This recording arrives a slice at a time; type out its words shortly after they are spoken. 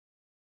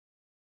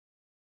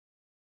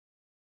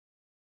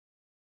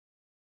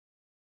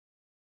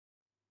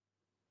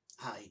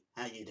Hi,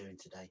 how you doing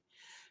today?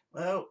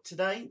 Well,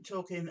 today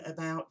talking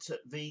about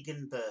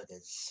vegan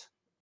burgers.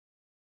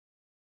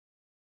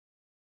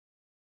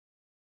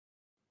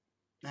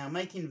 Now,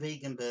 making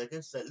vegan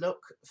burgers that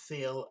look,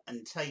 feel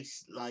and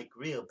taste like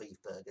real beef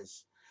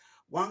burgers.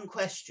 One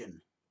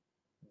question,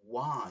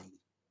 why?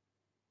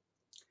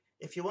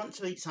 If you want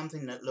to eat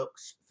something that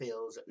looks,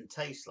 feels and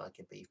tastes like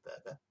a beef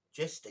burger,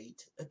 just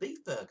eat a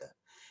beef burger.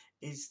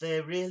 Is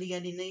there really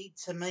any need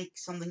to make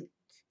something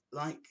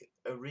like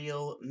a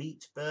real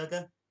meat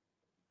burger?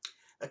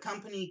 A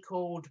company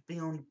called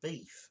Beyond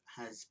Beef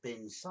has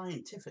been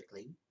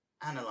scientifically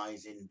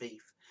analysing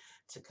beef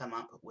to come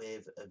up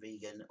with a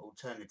vegan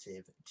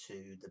alternative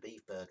to the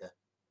beef burger.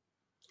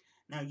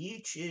 Now, you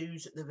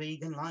choose the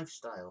vegan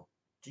lifestyle.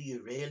 Do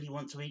you really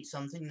want to eat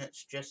something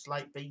that's just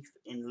like beef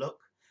in look,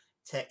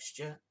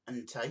 texture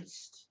and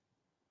taste?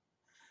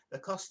 The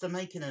cost of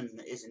making them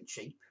isn't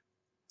cheap,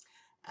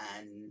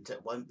 and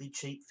it won't be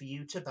cheap for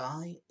you to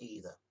buy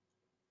either.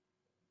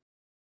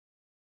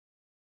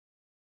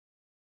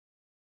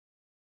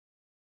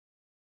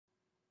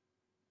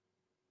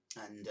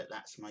 And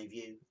that's my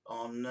view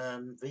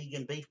on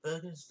vegan beef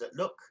burgers that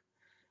look,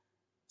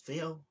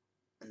 feel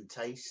and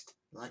taste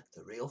like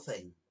the real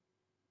thing.